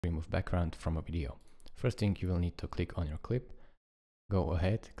remove background from a video. First thing, you will need to click on your clip. Go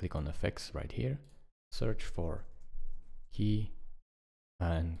ahead, click on effects right here, search for key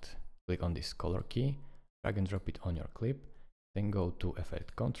and click on this color key, drag and drop it on your clip, then go to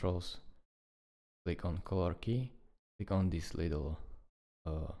effect controls, click on color key, click on this little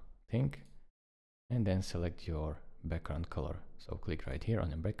thing, and then select your background color. So click right here on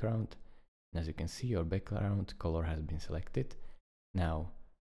the background, and as you can see, your background color has been selected. Now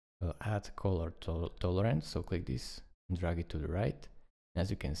add color tolerance, so click this and drag it to the right. And as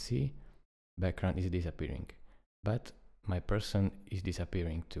you can see, background is disappearing, but my person is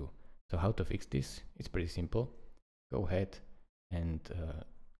disappearing too. So how to fix this? It's pretty simple. Go ahead and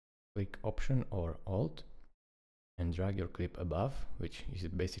click Option or Alt and drag your clip above, which is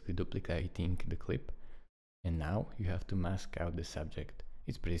basically duplicating the clip. And now you have to mask out the subject.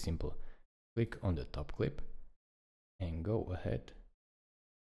 It's pretty simple. Click on the top clip and go ahead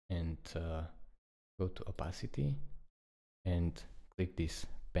and go to opacity and click this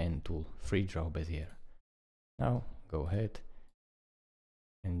pen tool, free draw bezier. Now go ahead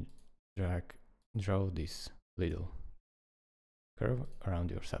and draw this little curve around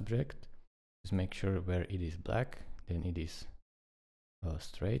your subject. Just make sure where it is black, then it is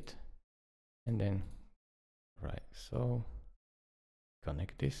straight, and then right, so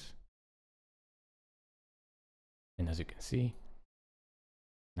connect this. And as you can see,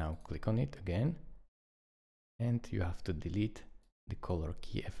 now click on it again, and you have to delete the color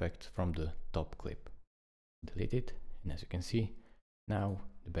key effect from the top clip. Delete it, and as you can see, now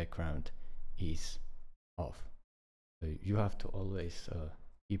the background is off. You have to always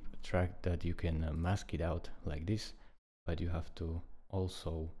keep track that you can mask it out like this, but you have to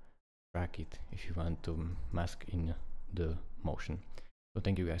also track it if you want to mask in the motion. So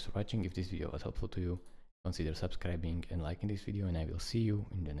thank you guys for watching. If this video was helpful to you, consider subscribing and liking this video, and I will see you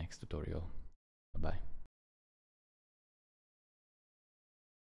in the next tutorial. Bye bye.